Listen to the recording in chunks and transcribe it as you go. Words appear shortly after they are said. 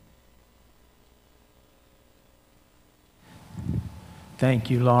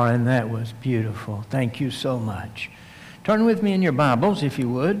Thank you, Lauren. That was beautiful. Thank you so much. Turn with me in your Bibles, if you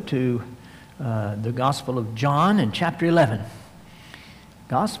would, to the Gospel of John in chapter 11.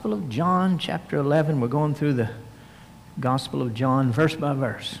 Gospel of John, chapter 11. We're going through the Gospel of John verse by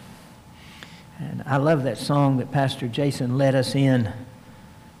verse. And I love that song that Pastor Jason led us in,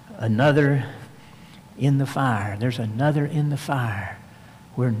 Another in the Fire. There's another in the fire.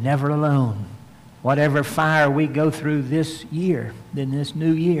 We're never alone. Whatever fire we go through this year, then this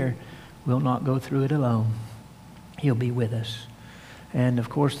new year, we'll not go through it alone. He'll be with us. And of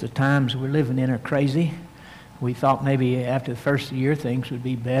course, the times we're living in are crazy. We thought maybe after the first year things would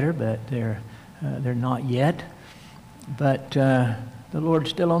be better, but they're not yet. But the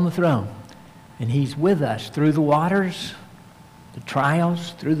Lord's still on the throne. And He's with us through the waters, the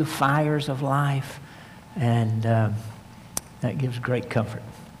trials, through the fires of life. And that gives great comfort.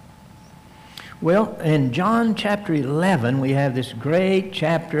 Well, in John chapter 11, we have this great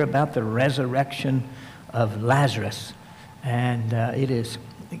chapter about the resurrection of Lazarus. And it is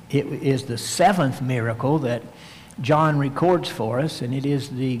the seventh miracle that John records for us, and it is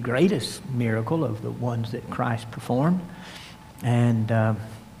the greatest miracle of the ones that Christ performed. And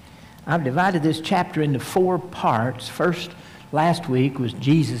I've divided this chapter into 4 parts. Last week was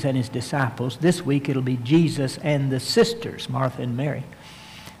Jesus and His disciples. This week it'll be Jesus and the sisters, Martha and Mary.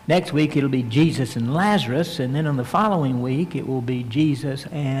 Next week it'll be Jesus and Lazarus, and then on the following week it will be Jesus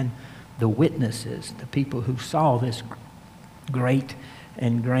and the witnesses, the people who saw this great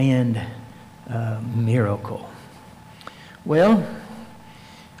and grand miracle. Well,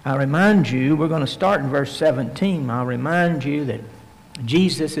 I remind you, we're going to start in verse 17. I'll remind you that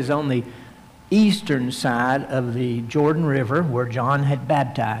Jesus is on the eastern side of the Jordan River where John had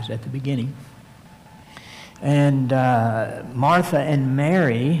baptized at the beginning. And Martha and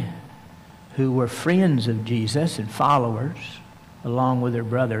Mary, who were friends of Jesus and followers, along with her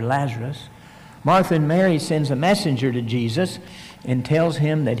brother Lazarus, Martha and Mary sends a messenger to Jesus and tells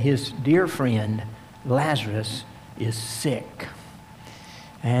him that his dear friend Lazarus is sick.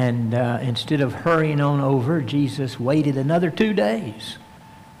 And instead of hurrying on over, Jesus waited another 2 days.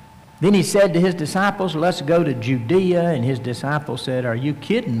 Then He said to His disciples, "Let's go to Judea." And His disciples said, "Are you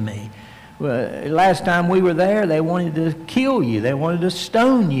kidding me? Well, last time we were there, they wanted to kill you. They wanted to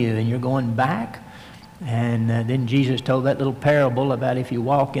stone you, and you're going back?" And then Jesus told that little parable about if you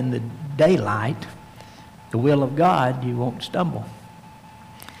walk in the daylight, the will of God, you won't stumble.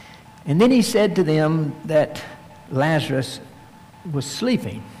 And then He said to them that Lazarus was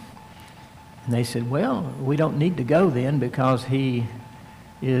sleeping. And they said, "Well, we don't need to go then because he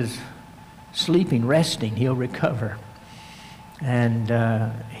is sleeping, resting. He'll recover." And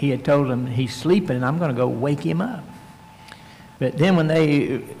He had told them, "He's sleeping, and I'm going to go wake him up." But then when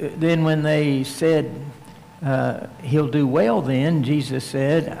they said, "He'll do well then," Jesus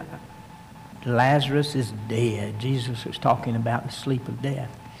said, "Lazarus is dead." Jesus was talking about the sleep of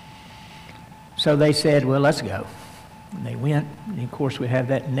death. So they said, "Well, let's go." And they went. And of course, we have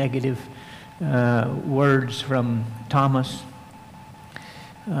that negative words from Thomas.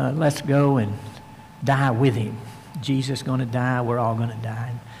 Let's go and die with him. Jesus going to die. We're all going to die.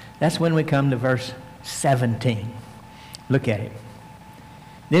 And that's when we come to verse 17. Look at it.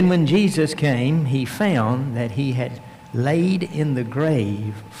 "Then when Jesus came, He found that he had laid in the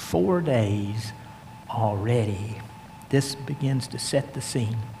grave 4 days already." This begins to set the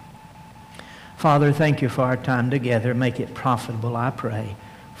scene. Father, thank You for our time together. Make it profitable, I pray,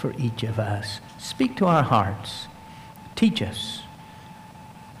 for each of us. Speak to our hearts. Teach us.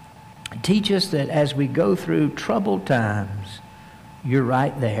 Teach us that as we go through troubled times, You're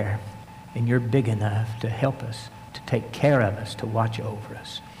right there, and You're big enough to help us, to take care of us, to watch over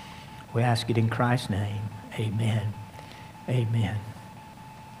us. We ask it in Christ's name. Amen. Amen.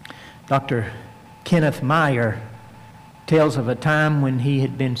 Dr. Kenneth Meyer tells of a time when he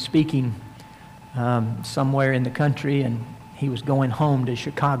had been speaking somewhere in the country, and he was going home to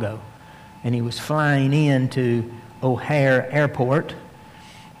Chicago, and he was flying into O'Hare Airport,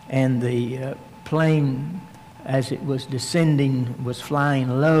 and the plane, as it was descending, was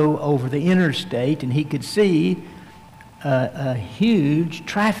flying low over the interstate, and he could see a huge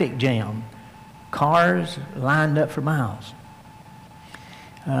traffic jam, cars lined up for miles.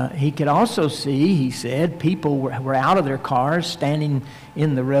 He could also see, he said, people were out of their cars, standing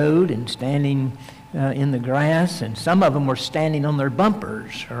in the road and standing in the grass, and some of them were standing on their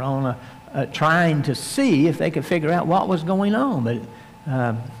bumpers or on trying to see if they could figure out what was going on.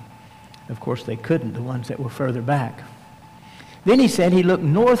 But of course they couldn't, the ones that were further back. Then he said he looked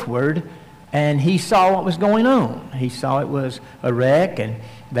northward and he saw what was going on. He saw it was a wreck, and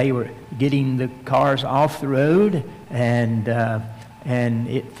they were getting the cars off the road, and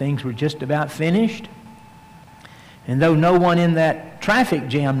and things were just about finished. And though no one in that traffic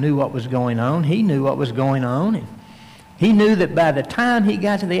jam knew what was going on, he knew what was going on. And he knew that by the time he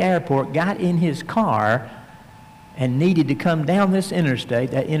got to the airport, got in his car, and needed to come down this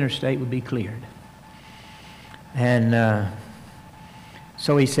interstate, that interstate would be cleared. And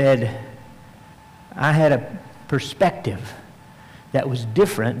so he said, I had a perspective that was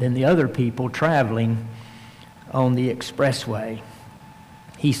different than the other people traveling on the expressway.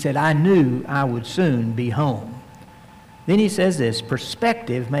 He said, I knew I would soon be home. Then he says this,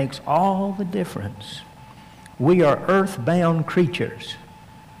 perspective makes all the difference. We are earthbound creatures,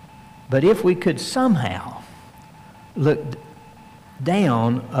 but if we could somehow look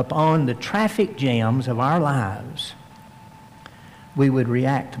down upon the traffic jams of our lives, we would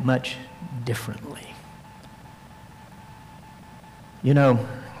react much differently. You know,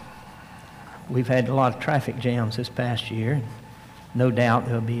 we've had a lot of traffic jams this past year. No doubt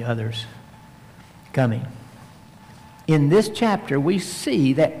there'll be others coming. In this chapter, we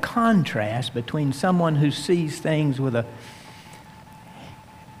see that contrast between someone who sees things with a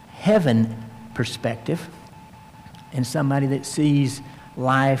heaven perspective and somebody that sees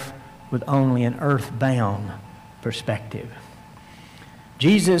life with only an earthbound perspective.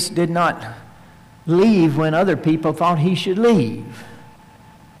 Jesus did not leave when other people thought he should leave.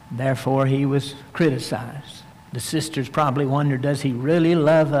 Therefore, he was criticized. The sisters probably wondered, does he really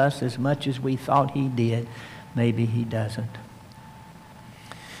love us as much as we thought he did? Maybe he doesn't.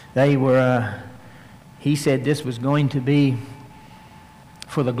 He said this was going to be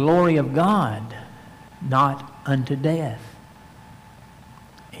for the glory of God, not unto death.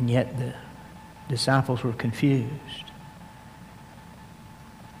 And yet the disciples were confused.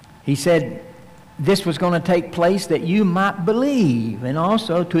 He said this was going to take place that you might believe, and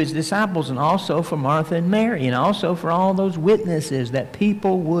also to his disciples, and also for Martha and Mary, and also for all those witnesses, that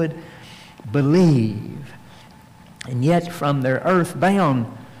people would believe. And yet from their earthbound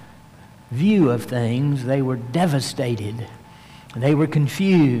view of things, they were devastated. They were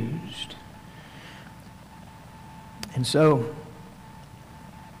confused. And so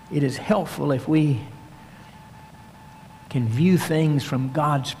it is helpful if we can view things from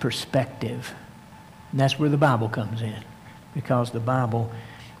God's perspective. And that's where the Bible comes in, because the Bible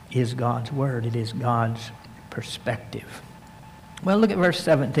is God's Word. It is God's perspective. Well, look at verse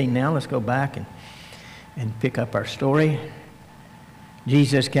 17 now. Let's go back and pick up our story.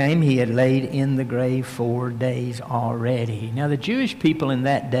 Jesus came. He had laid in the grave 4 days already. Now, the Jewish people in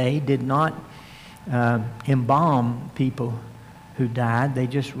that day did not embalm people who died. They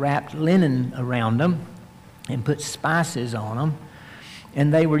just wrapped linen around them and put spices on them.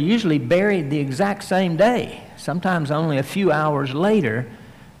 And they were usually buried the exact same day, sometimes only a few hours later,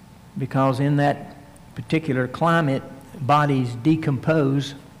 because in that particular climate, bodies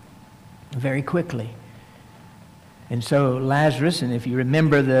decompose very quickly. And so Lazarus, and if you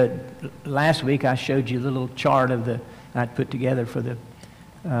remember last week I showed you a little chart I'd put together for the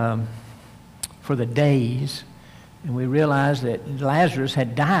days, and we realized that Lazarus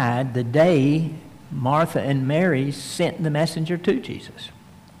had died the day Martha and Mary sent the messenger to Jesus.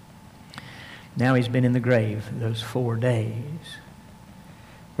 Now he's been in the grave those 4 days.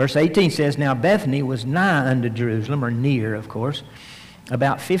 Verse 18 says, Now Bethany was nigh unto Jerusalem, or near, of course,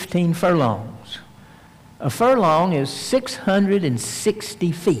 about 15 furlongs. A furlong is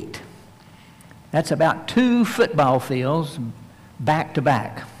 660 feet. That's about 2 football fields back to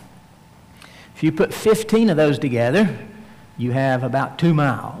back. If you put 15 of those together, you have about 2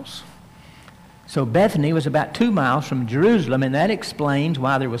 miles. So Bethany was about 2 miles from Jerusalem, and that explains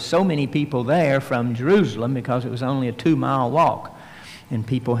why there was so many people there from Jerusalem, because it was only a 2-mile walk, and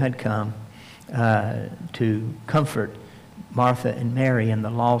people had come to comfort Martha and Mary in the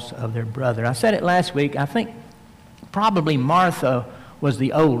loss of their brother. I said it last week. I think probably Martha was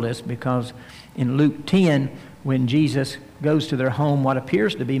the oldest, because in Luke 10, when Jesus goes to their home, what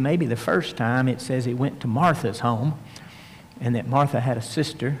appears to be maybe the first time, it says he went to Martha's home, and that Martha had a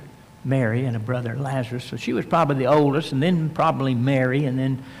sister, Mary, and a brother, Lazarus. So she was probably the oldest, and then probably Mary, and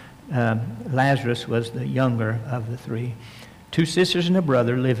then Lazarus was the younger of the 3. 2 sisters and a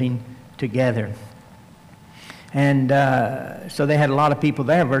brother living together. And so they had a lot of people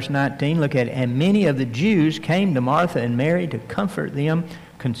there. Verse 19, look at it. And many of the Jews came to Martha and Mary to comfort them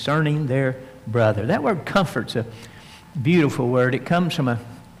concerning their brother. That word comfort's a beautiful word. It comes from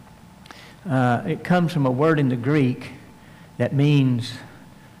a word in the Greek that means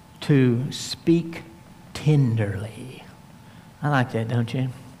to speak tenderly. I like that, don't you?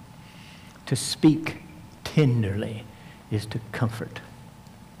 To speak tenderly is to comfort.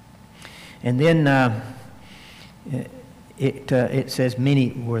 And then it says many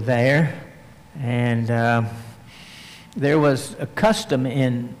were there, and there was a custom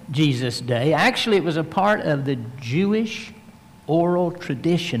in Jesus' day. Actually, it was a part of the Jewish oral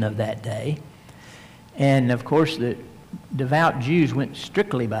tradition of that day. And, of course, the devout Jews went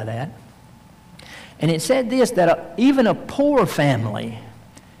strictly by that. And it said this, that even a poor family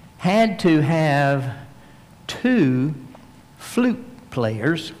had to have 2 flute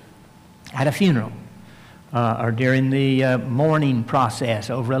players at a funeral or during the mourning process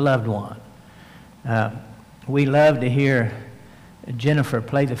over a loved one. We love to hear Jennifer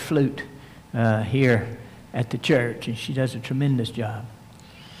play the flute here at the church, and she does a tremendous job.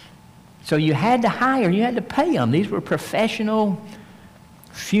 So you had to hire, you had to pay them. These were professional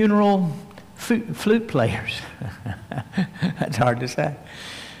funeral flute players. That's hard to say.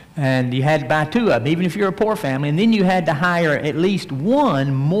 And you had to buy 2 of them, even if you're a poor family. And then you had to hire at least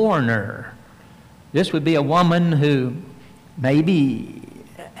 1 mourner. This would be a woman who maybe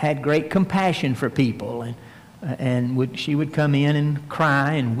had great compassion for people, and she would come in and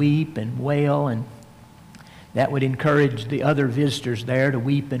cry and weep and wail, and that would encourage the other visitors there to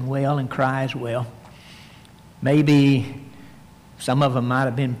weep and wail and cry as well. Maybe some of them might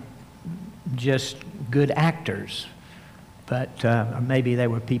have been just good actors, but or maybe they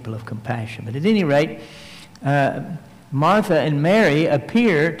were people of compassion. But at any rate, Martha and Mary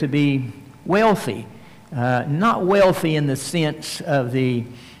appear to be wealthy. Not wealthy in the sense of the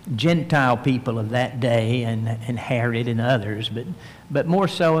Gentile people of that day and Herod and others, but more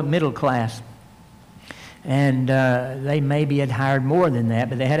so a middle class. And they maybe had hired more than that,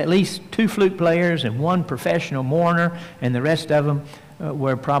 but they had at least 2 flute players and 1 professional mourner, and the rest of them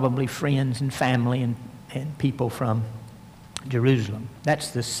were probably friends and family and people from Jerusalem.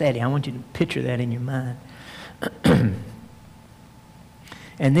 That's the setting. I want you to picture that in your mind.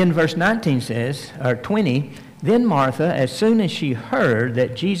 And then verse 19 says, or 20, then Martha, as soon as she heard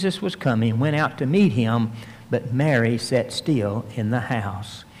that Jesus was coming, went out to meet him, but Mary sat still in the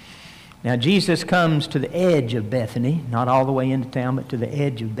house. Now Jesus comes to the edge of Bethany, not all the way into town, but to the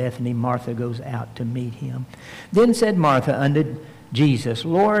edge of Bethany. Martha goes out to meet him. Then said Martha unto Jesus,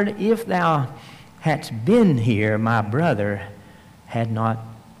 Lord, if thou hadst been here, my brother had not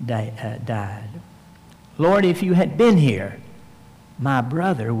died. Lord, if you had been here, my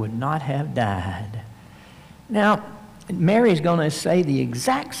brother would not have died. Now, Mary's going to say the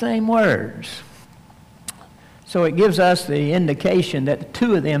exact same words. So it gives us the indication that the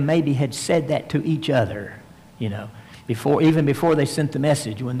 2 of them maybe had said that to each other, even before they sent the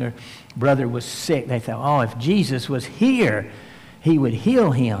message. When their brother was sick, they thought, oh, if Jesus was here, he would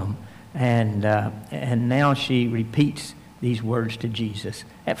heal him. And now she repeats these words to Jesus.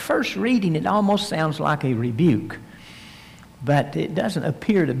 At first reading, it almost sounds like a rebuke, but it doesn't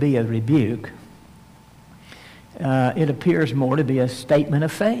appear to be a rebuke. It appears more to be a statement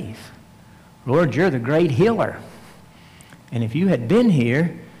of faith. Lord, you're the great healer. And if you had been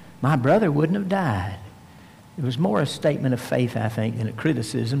here, my brother wouldn't have died. It was more a statement of faith, I think, than a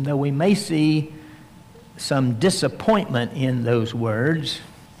criticism, though we may see some disappointment in those words.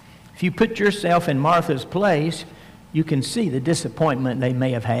 If you put yourself in Martha's place, you can see the disappointment they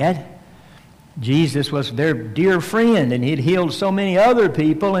may have had. Jesus was their dear friend, and he'd healed so many other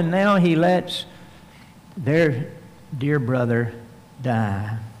people, and now he lets their dear brother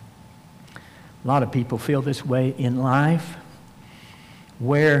die. A lot of people feel this way in life.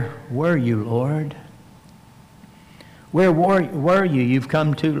 Where were you, Lord? Where were you? You've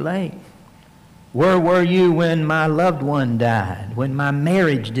come too late. Where were you when my loved one died? When my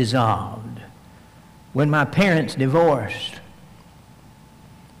marriage dissolved? When my parents divorced?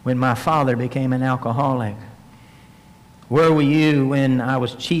 When my father became an alcoholic? Where were you when I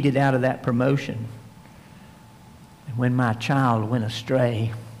was cheated out of that promotion? And when my child went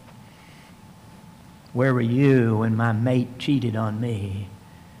astray? Where were you when my mate cheated on me?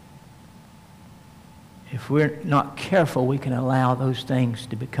 If we're not careful, we can allow those things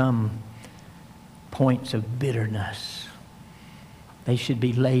to become points of bitterness. They should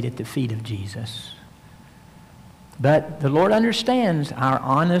be laid at the feet of Jesus. But the Lord understands our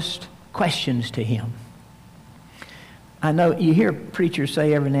honest questions to him. I know you hear preachers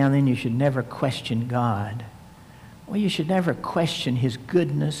say every now and then you should never question God. Well, you should never question his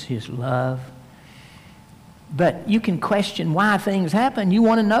goodness, his love. But you can question why things happen. You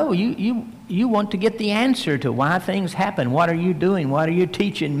want to know. You want to get the answer to why things happen. What are you doing? What are you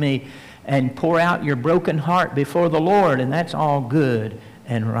teaching me? And pour out your broken heart before the Lord, and that's all good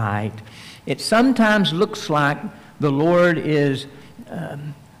and right. It sometimes looks like the Lord is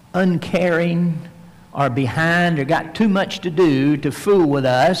uncaring or behind or got too much to do to fool with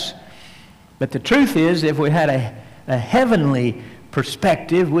us. But the truth is, if we had a heavenly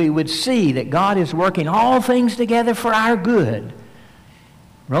perspective, we would see that God is working all things together for our good.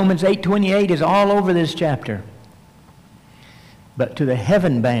 Romans 8:28 is all over this chapter. But to the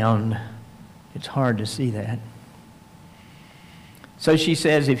heaven-bound, it's hard to see that. So she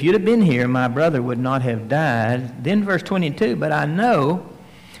says, if you'd have been here, my brother would not have died. Then verse 22, but I know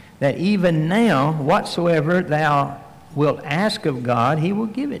that even now, whatsoever thou wilt ask of God, he will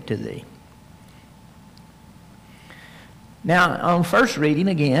give it to thee. Now, on first reading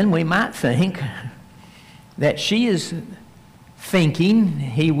again, we might think that she is thinking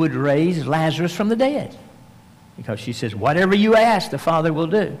he would raise Lazarus from the dead. Because she says, whatever you ask, the Father will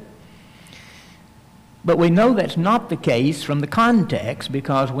do. But we know that's not the case from the context,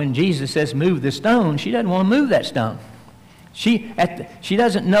 because when Jesus says move the stone, she doesn't want to move that stone. She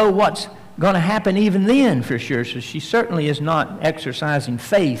doesn't know what's going to happen even then for sure, so she certainly is not exercising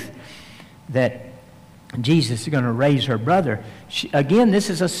faith that Jesus is going to raise her brother. Again, this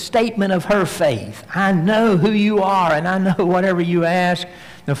is a statement of her faith. I know who you are, and I know whatever you ask,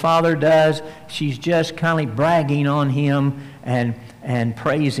 the Father does. She's just kind of bragging on him and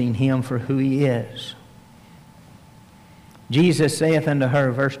praising him for who he is. Jesus saith unto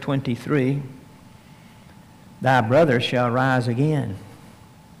her, verse 23, thy brother shall rise again.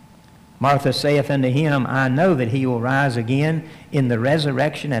 Martha saith unto him, I know that he will rise again in the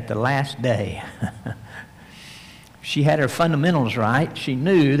resurrection at the last day. She had her fundamentals right. She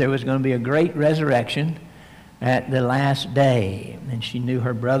knew there was going to be a great resurrection at the last day. And she knew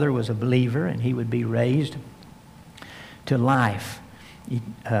her brother was a believer and he would be raised to life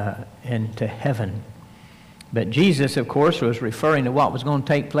and to heaven. But Jesus, of course, was referring to what was going to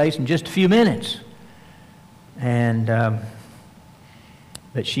take place in just a few minutes.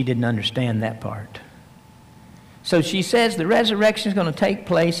 But she didn't understand that part. So she says the resurrection is going to take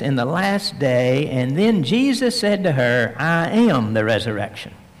place in the last day. And then Jesus said to her, I am the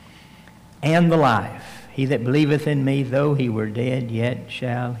resurrection and the life. He that believeth in me, though he were dead, yet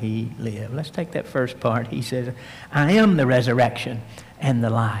shall he live. Let's take that first part. He says, I am the resurrection and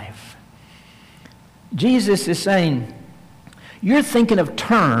the life. Jesus is saying, you're thinking of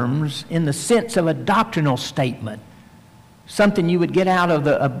terms in the sense of a doctrinal statement, something you would get out of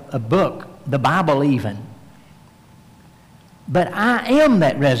a book, the Bible even. But I am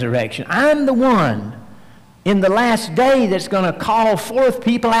that resurrection. I'm the one in the last day that's going to call forth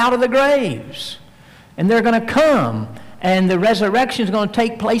people out of the graves. And they're going to come. And the resurrection is going to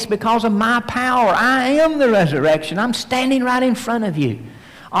take place because of my power. I am the resurrection. I'm standing right in front of you.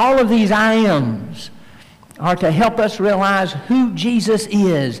 All of these I ams are to help us realize who Jesus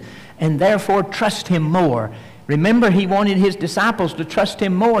is and therefore trust him more. Remember, he wanted his disciples to trust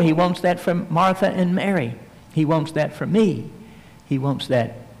him more. He wants that from Martha and Mary. He wants that for me. He wants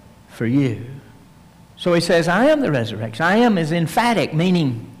that for you. So he says, I am the resurrection. I am is emphatic,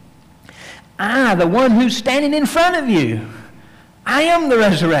 meaning I, the one who's standing in front of you, I am the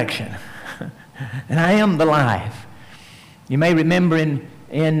resurrection. And I am the life. You may remember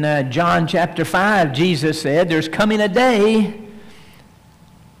in John chapter 5, Jesus said, there's coming a day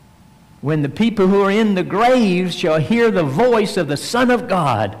when the people who are in the graves shall hear the voice of the Son of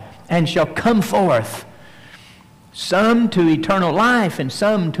God and shall come forth, some to eternal life and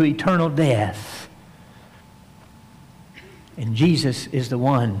some to eternal death. And Jesus is the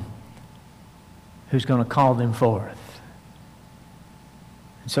one who's going to call them forth.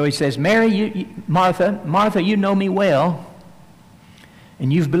 And so he says, Mary, Martha, you know me well,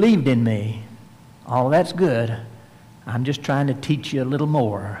 and you've believed in me. All that's good. I'm just trying to teach you a little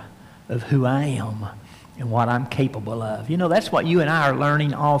more of who I am and what I'm capable of. You know, that's what you and I are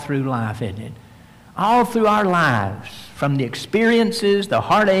learning all through life, isn't it? All through our lives, from the experiences, the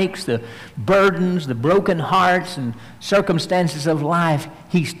heartaches, the burdens, the broken hearts and circumstances of life,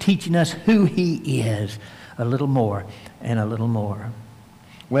 he's teaching us who he is a little more and a little more.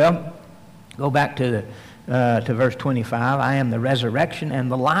 Well, go back to verse 25. I am the resurrection and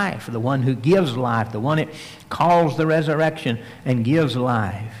the life, the one who gives life, the one that calls the resurrection and gives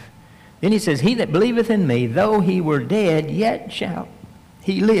life. Then he says, he that believeth in me, though he were dead, yet shall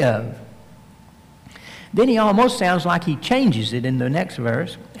he live. Then he almost sounds like he changes it in the next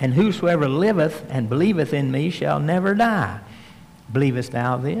verse. And whosoever liveth and believeth in me shall never die. Believest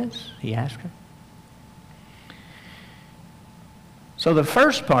thou this? He asked her. So the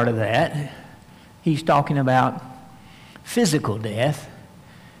first part of that, he's talking about physical death,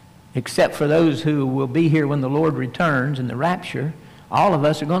 except for those who will be here when the Lord returns in the rapture. All of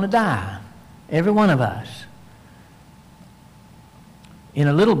us are going to die. Every one of us. In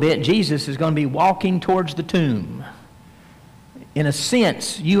a little bit, Jesus is going to be walking towards the tomb. in a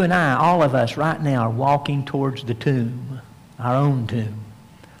sense, you and I, all of us right now, are walking towards the tomb, our own tomb.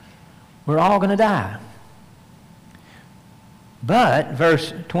 We're all going to die. But,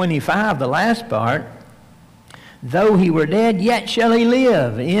 verse 25, the last part, though he were dead, yet shall he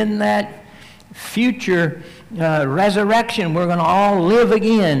live. In that future resurrection, we're going to all live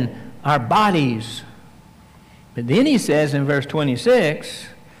again, our bodies. But then he says in verse 26,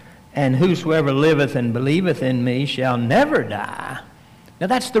 and whosoever liveth and believeth in me shall never die. Now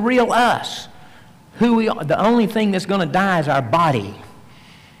that's the real us. Who we are. The only thing that's going to die is our body.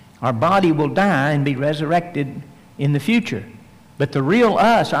 Our body will die and be resurrected in the future. But the real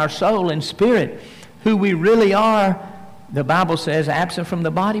us, our soul and spirit, who we really are, the Bible says, absent from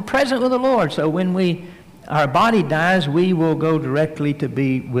the body, present with the Lord. So when our body dies, we will go directly to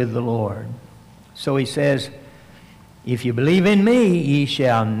be with the Lord. So he says, if you believe in me, ye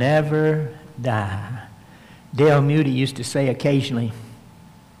shall never die. Dale Moody used to say occasionally,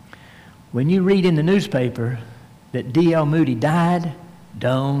 when you read in the newspaper that D.L. Moody died,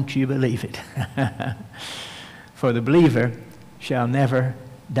 don't you believe it. For the believer shall never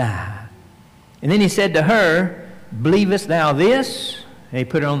die. And then he said to her, believest thou this? He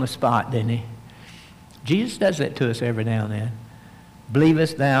put her on the spot, didn't he? Jesus does that to us every now and then.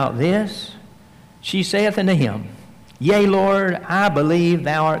 Believest thou this? She saith unto him, yea, Lord, I believe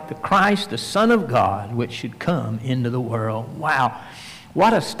thou art the Christ, the Son of God, which should come into the world. Wow.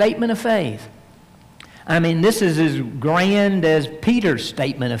 What a statement of faith. I mean, this is as grand as Peter's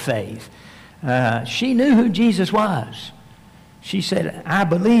statement of faith. She knew who Jesus was. She said, I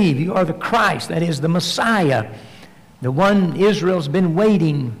believe you are the Christ, that is the Messiah, the one Israel's been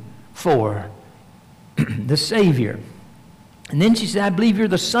waiting for, the Savior. And then she said, I believe you're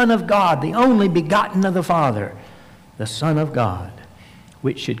the Son of God, the only begotten of the Father, the Son of God,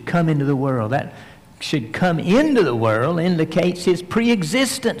 which should come into the world. That should come into the world indicates his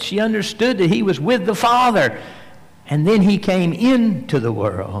pre-existence. She understood that he was with the Father, and then he came into the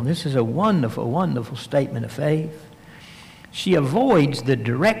world. This is a wonderful, wonderful statement of faith. She avoids the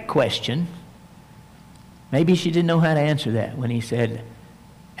direct question. Maybe she didn't know how to answer that when he said,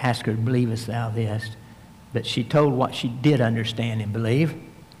 ask her, believest thou this? But she told what she did understand and believe.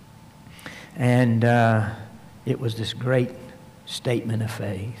 And it was this great statement of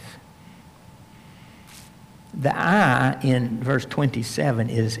faith. The I in verse 27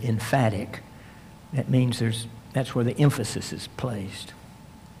 is emphatic. That means that's where the emphasis is placed.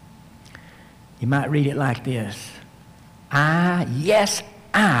 You might read it like this. I, yes,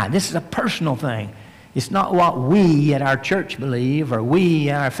 I. This is a personal thing. It's not what we at our church believe, or we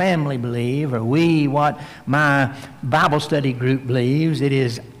at our family believe, or what my Bible study group believes. It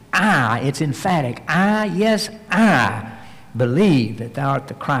is I. It's emphatic. I, yes, I believe that thou art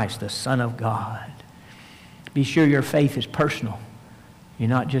the Christ, the Son of God. Be sure your faith is personal. You're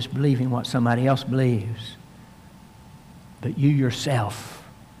not just believing what somebody else believes, but you yourself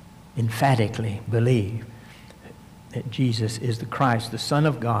emphatically believe that Jesus is the Christ, the Son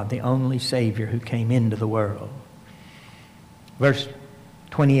of God, the only Savior who came into the world. Verse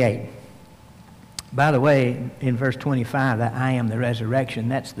 28. By the way, in verse 25, that I am the resurrection,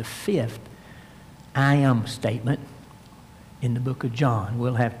 that's the fifth I am statement in the book of John.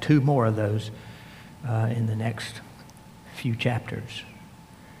 We'll have two more of those in the next few chapters.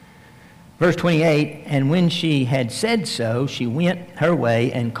 Verse 28, and when she had said so, she went her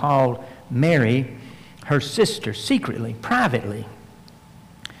way and called Mary, her sister, secretly, privately.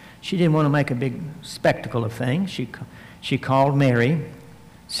 She didn't want to make a big spectacle of things. She called Mary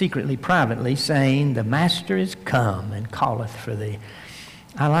secretly, privately, saying, the Master is come and calleth for thee.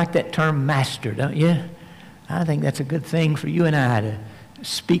 I like that term master, don't you? I think that's a good thing for you and I to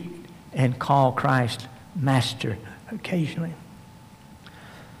speak and call Christ Master occasionally.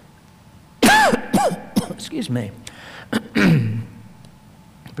 Excuse me.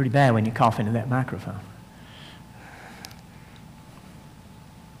 Pretty bad when you cough into that microphone.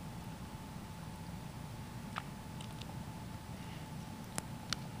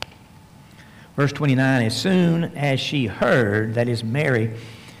 Verse 29, as soon as she heard, that is Mary,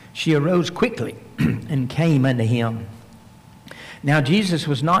 she arose quickly and came unto him. Now Jesus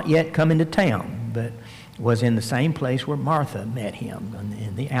was not yet come into town, but was in the same place where Martha met him,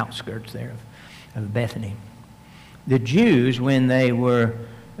 in the outskirts there of Bethany. The Jews, when they were,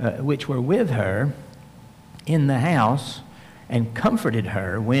 which were with her in the house, and comforted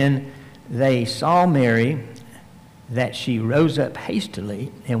her, when they saw Mary, that she rose up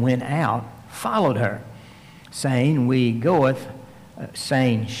hastily and went out, followed her, saying,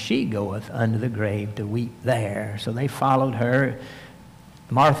 she goeth unto the grave to weep there. So they followed her.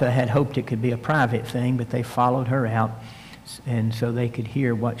 Martha had hoped it could be a private thing, but they followed her out and so they could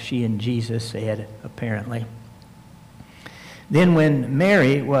hear what she and Jesus said, apparently. Then when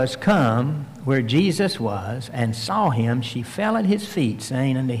Mary was come where Jesus was and saw him, she fell at his feet,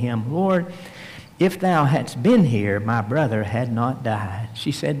 saying unto him, Lord, if thou hadst been here, my brother had not died.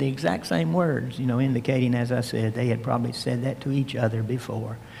 She said the exact same words, indicating, as I said, they had probably said that to each other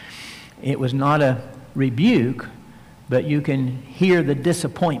before. It was not a rebuke, but you can hear the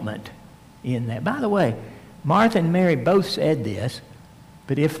disappointment in that. By the way, Martha and Mary both said this,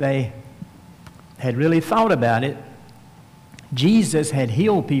 but if they had really thought about it, Jesus had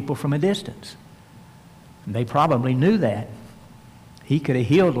healed people from a distance. They probably knew that. He could have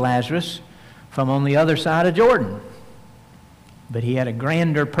healed Lazarus from on the other side of Jordan. But he had a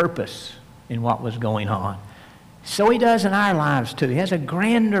grander purpose in what was going on. So he does in our lives too. He has a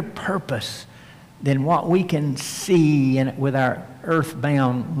grander purpose than what we can see with our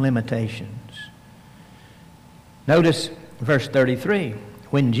earthbound limitations. Notice verse 33.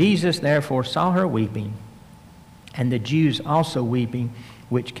 When Jesus therefore saw her weeping, and the Jews also weeping,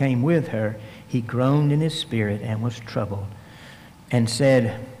 which came with her, he groaned in his spirit and was troubled, and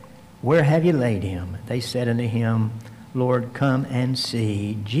said, Where have you laid him? They said unto him, Lord, come and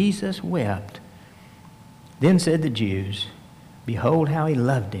see. Jesus wept. Then said the Jews, Behold how he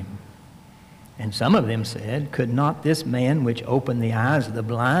loved him. And some of them said, Could not this man which opened the eyes of the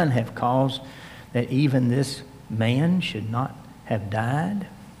blind have caused that even this man should not have died?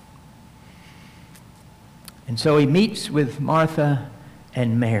 And so he meets with Martha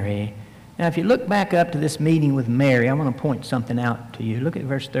and Mary. Now, if you look back up to this meeting with Mary, I want to point something out to you. Look at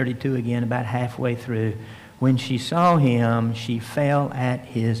verse 32 again, about halfway through. When she saw him, she fell at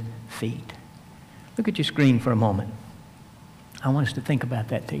his feet. Look at your screen for a moment. I want us to think about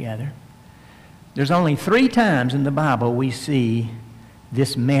that together. There's only 3 times in the Bible we see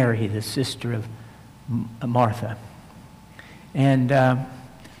this Mary, the sister of Martha. And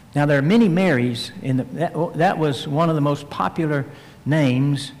now there are many Marys. That was one of the most popular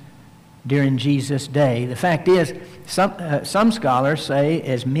names during Jesus' day. The fact is, some scholars say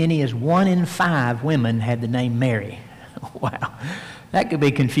as many as 1 in 5 women had the name Mary. Wow, that could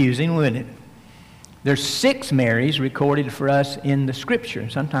be confusing, wouldn't it? There's 6 Marys recorded for us in the Scripture.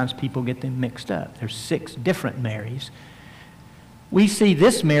 Sometimes people get them mixed up. There's 6 different Marys. We see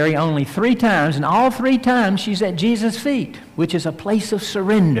this Mary only 3 times, and all 3 times she's at Jesus' feet, which is a place of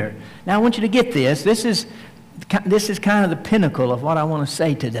surrender. Now I want you to get this. This is kind of the pinnacle of what I want to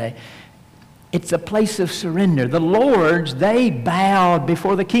say today. It's a place of surrender. The lords, they bowed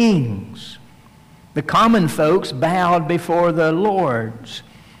before the kings. The common folks bowed before the lords.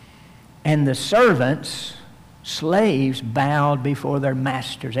 And the servants, slaves, bowed before their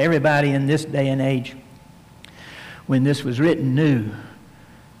masters. Everybody in this day and age, when this was written, knew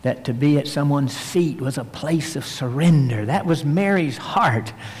that to be at someone's feet was a place of surrender. That was Mary's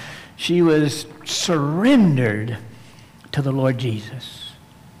heart. She was surrendered to the Lord Jesus.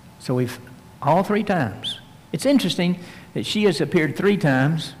 So we've all 3 times. It's interesting that she has appeared 3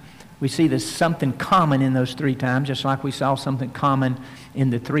 times. We see there's something common in those 3 times, just like we saw something common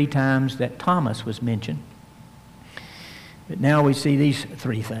in the 3 times that Thomas was mentioned. But now we see these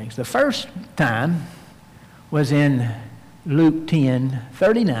 3 things. The first time was in Luke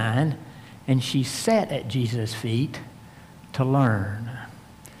 10:39, and she sat at Jesus' feet to learn.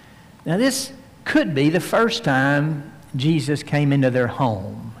 Now this could be the first time Jesus came into their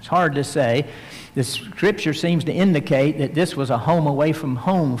home. It's hard to say. The Scripture seems to indicate that this was a home away from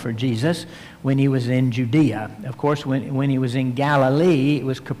home for Jesus when he was in Judea. Of course, when he was in Galilee, it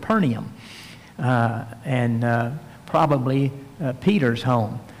was Capernaum and probably Peter's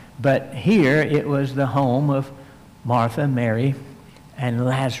home. But here it was the home of Martha, Mary, and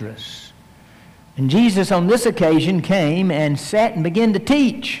Lazarus. And Jesus on this occasion came and sat and began to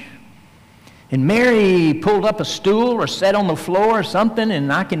teach. And Mary pulled up a stool or sat on the floor or something,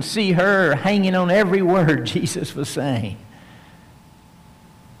 and I can see her hanging on every word Jesus was saying.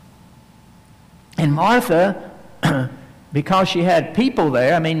 And Martha, because she had people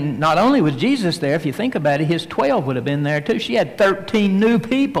there, I mean, not only was Jesus there, if you think about it, his 12 would have been there too. She had 13 new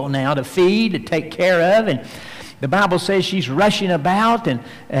people now to feed, to take care of, and the Bible says she's rushing about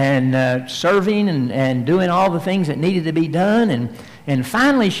and serving and doing all the things that needed to be done. And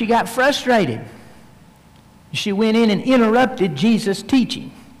finally, she got frustrated. She went in and interrupted Jesus'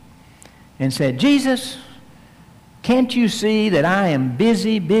 teaching and said, Jesus, can't you see that I am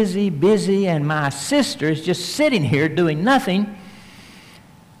busy, and my sister is just sitting here doing nothing?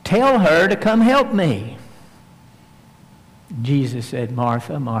 Tell her to come help me. Jesus said,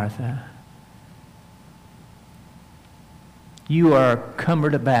 Martha, Martha, you are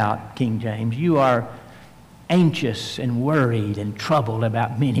cumbered about, King James. You are anxious and worried and troubled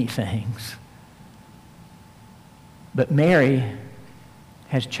about many things. But Mary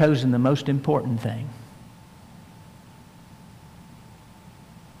has chosen the most important thing.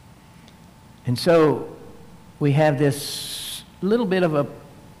 And so we have this little bit of a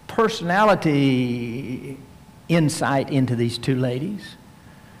personality insight into these two ladies.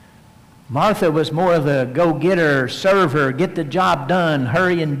 Martha was more of a go-getter, server, get the job done,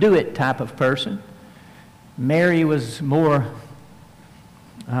 hurry and do it type of person. Mary was more,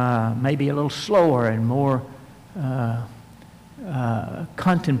 maybe a little slower and more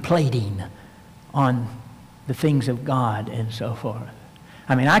contemplating on the things of God and so forth.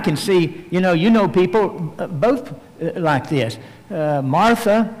 I mean, I can see, you know people both like this.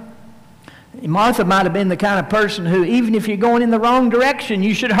 Martha might have been the kind of person who, even if you're going in the wrong direction,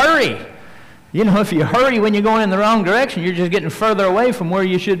 you should hurry. You know, if you hurry when you're going in the wrong direction, you're just getting further away from where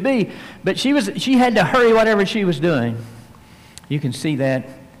you should be. But she had to hurry whatever she was doing. You can see that.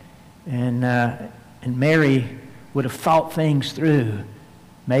 And Mary would have thought things through.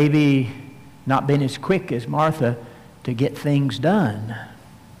 Maybe not been as quick as Martha to get things done.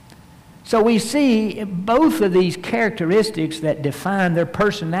 So we see both of these characteristics that define their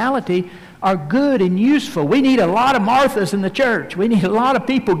personality are good and useful. We need a lot of Marthas in the church. We need a lot of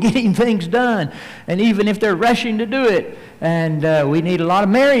people getting things done, and even if they're rushing to do it. And we need a lot of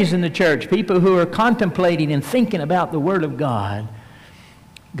Marys in the church, people who are contemplating and thinking about the Word of God.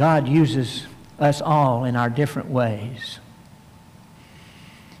 God uses us all in our different ways.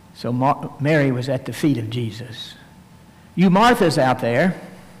 So Mary was at the feet of Jesus. You Marthas out there,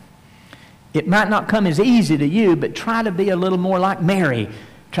 it might not come as easy to you, but try to be a little more like Mary.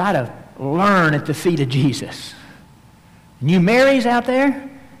 Try to learn at the feet of Jesus. And you Marys out there,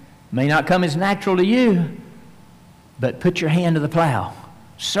 may not come as natural to you, but put your hand to the plow.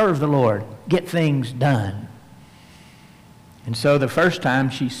 Serve the Lord. Get things done. And so the first time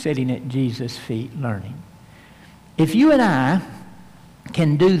she's sitting at Jesus' feet learning. If you and I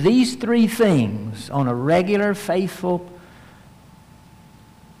can do these three things on a regular, faithful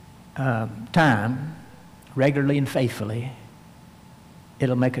time, regularly and faithfully,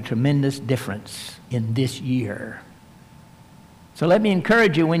 it'll make a tremendous difference in this year. So let me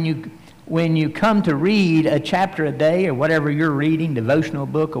encourage you, when you come to read a chapter a day or whatever you're reading, devotional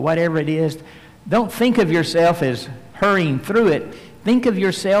book or whatever it is, don't think of yourself as hurrying through it. Think of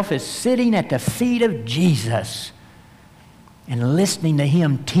yourself as sitting at the feet of Jesus and listening to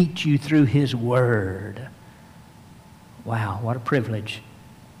Him teach you through His Word. Wow, what a privilege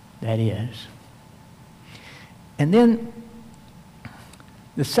that is. And then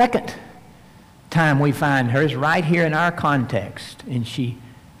the second time we find her is right here in our context. And she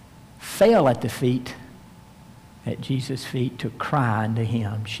fell at the feet, at Jesus' feet, to cry unto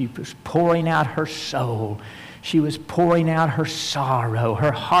Him. She was pouring out her soul. She was pouring out her sorrow.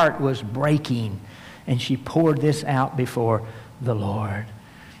 Her heart was breaking. And she poured this out before the Lord.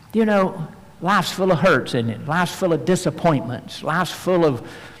 You know, life's full of hurts, isn't it? Life's full of disappointments. Life's full of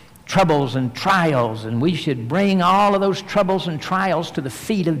troubles and trials, and we should bring all of those troubles and trials to the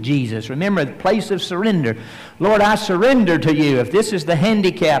feet of Jesus. Remember, the place of surrender. Lord, I surrender to you. If this is the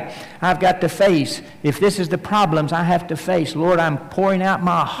handicap I've got to face, if this is the problems I have to face, Lord, I'm pouring out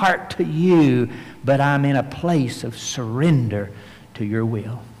my heart to you, but I'm in a place of surrender to your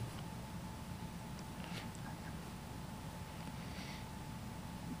will.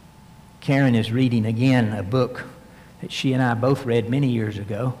 Karen is reading again a book that she and I both read many years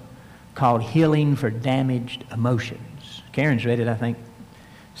ago, called Healing for Damaged Emotions. Karen's read it, I think,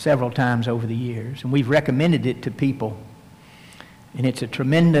 several times over the years, and we've recommended it to people. And it's a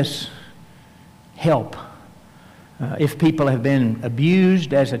tremendous help. If people have been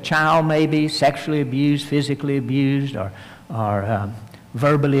abused as a child, maybe, sexually abused, physically abused, or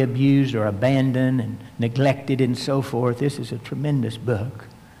verbally abused or abandoned and neglected and so forth, this is a tremendous book.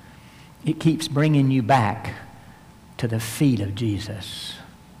 It keeps bringing you back to the feet of Jesus.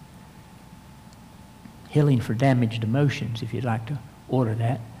 Healing for Damaged Emotions, if you'd like to order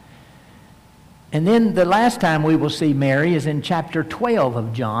that. And then the last time we will see Mary is in chapter 12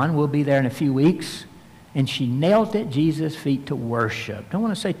 of John. We'll be there in a few weeks. And she knelt at Jesus' feet to worship. Don't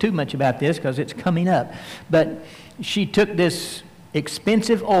want to say too much about this because it's coming up. But she took this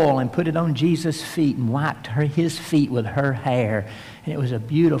expensive oil and put it on Jesus' feet and wiped his feet with her hair. And it was a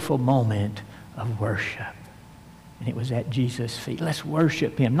beautiful moment of worship. And it was at Jesus' feet. Let's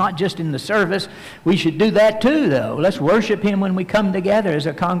worship Him. Not just in the service. We should do that too, though. Let's worship Him when we come together as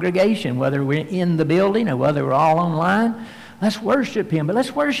a congregation, whether we're in the building or whether we're all online. Let's worship Him. But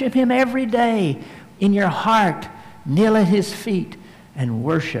let's worship Him every day. In your heart, kneel at His feet and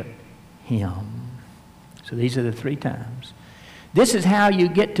worship Him. So these are the 3 times. This is how you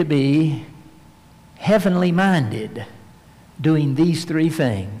get to be heavenly minded, doing these 3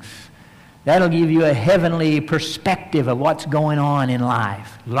 things. That'll give you a heavenly perspective of what's going on in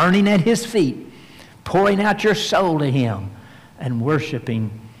life. Learning at His feet, pouring out your soul to Him, and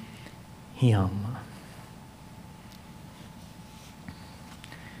worshiping Him.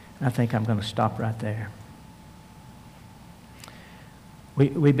 I think I'm going to stop right there.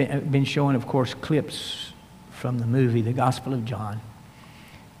 We've been showing, of course, clips from the movie, The Gospel of John.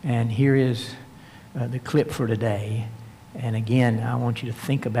 And here is the clip for today. And again, I want you to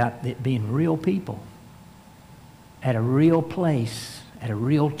think about it being real people at a real place, at a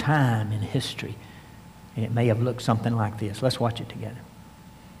real time in history. And it may have looked something like this. Let's watch it together.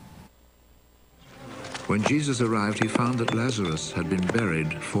 When Jesus arrived, he found that Lazarus had been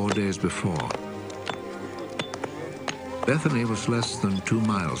buried 4 days before. Bethany was less than 2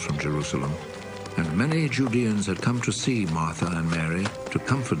 miles from Jerusalem, and many Judeans had come to see Martha and Mary to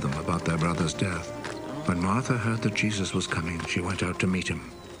comfort them about their brother's death. When Martha heard that Jesus was coming, she went out to meet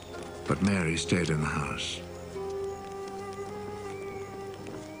him, but Mary stayed in the house.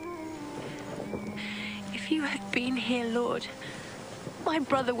 If you had been here, Lord, my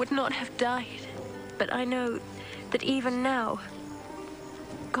brother would not have died. But I know that even now,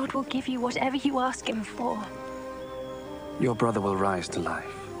 God will give you whatever you ask Him for. Your brother will rise to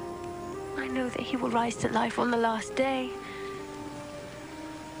life. I know that He will rise to life on the last day.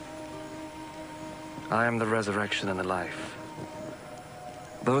 I am the resurrection and the life.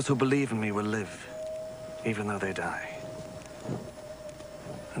 Those who believe in me will live, even though they die.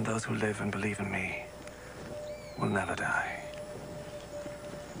 And those who live and believe in me will never die.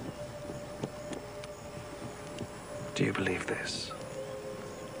 Do you believe this?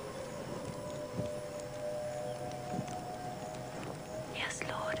 Yes,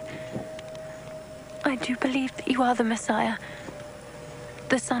 Lord. I do believe that you are the Messiah,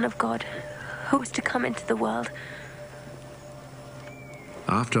 the Son of God, who was to come into the world.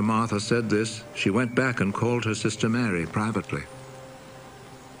 After Martha said this, she went back and called her sister Mary privately.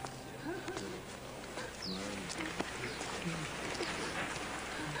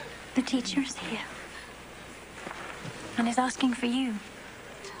 The teacher is here and is asking for you.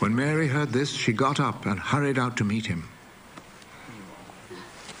 When Mary heard this, she got up and hurried out to meet him.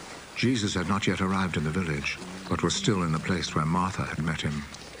 Jesus had not yet arrived in the village, but was still in the place where Martha had met him.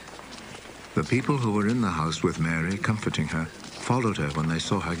 The people who were in the house with Mary, comforting her, followed her when they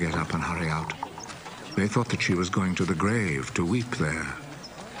saw her get up and hurry out. They thought that she was going to the grave to weep there.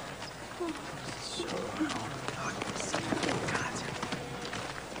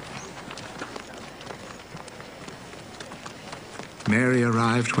 Mary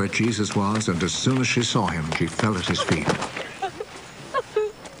arrived where Jesus was, and as soon as she saw him, she fell at his feet.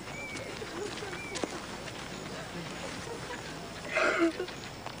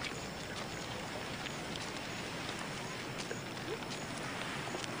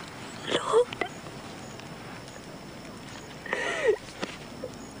 Lord,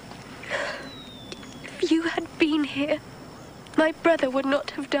 if you had been here, my brother would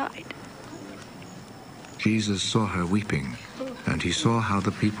not have died. Jesus saw her weeping, and he saw how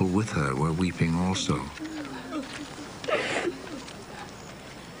the people with her were weeping also.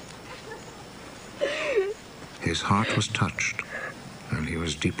 His heart was touched, and he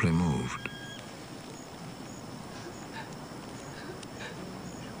was deeply moved.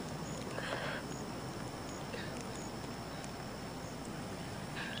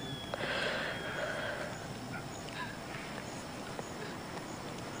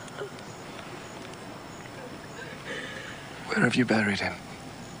 Where have you buried him?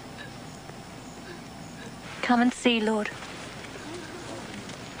 Come and see, Lord.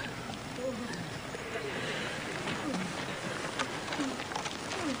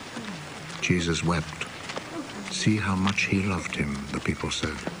 Jesus wept. See how much he loved him, the people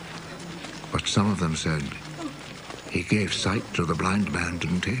said. But some of them said, he gave sight to the blind man,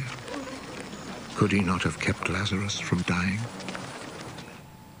 didn't he? Could he not have kept Lazarus from dying?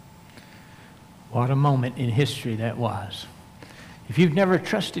 What a moment in history that was. If you've never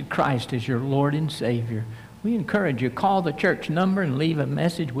trusted Christ as your Lord and Savior, we encourage you, call the church number and leave a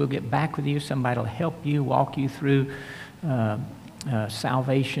message. We'll get back with you. Somebody will help you, walk you through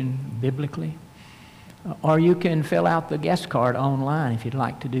salvation biblically. Or you can fill out the guest card online if you'd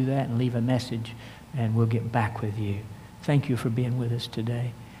like to do that and leave a message, and we'll get back with you. Thank you for being with us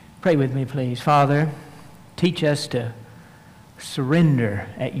today. Pray with me, please. Father, teach us to surrender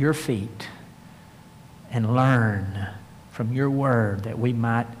at your feet and learn from your word that we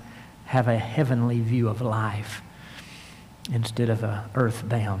might have a heavenly view of life instead of an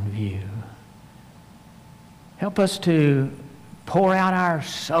earthbound view. Help us to pour out our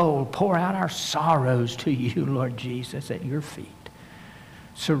soul, pour out our sorrows to you, Lord Jesus, at your feet,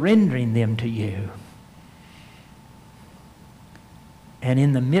 surrendering them to you. And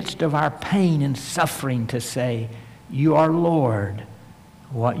in the midst of our pain and suffering to say, you are Lord,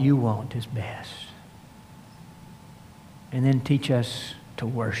 what you want is best. And then teach us to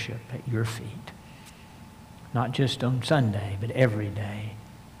worship at your feet. Not just on Sunday, but every day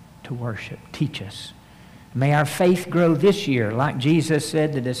to worship. Teach us. May our faith grow this year. Like Jesus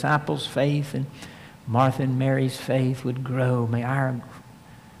said, the disciples' faith and Martha and Mary's faith would grow. May our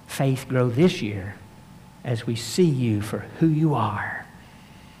faith grow this year as we see you for who you are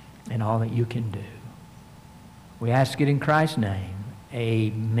and all that you can do. We ask it in Christ's name.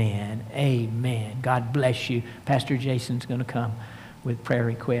 Amen. Amen. God bless you. Pastor Jason's going to come with prayer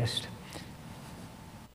request.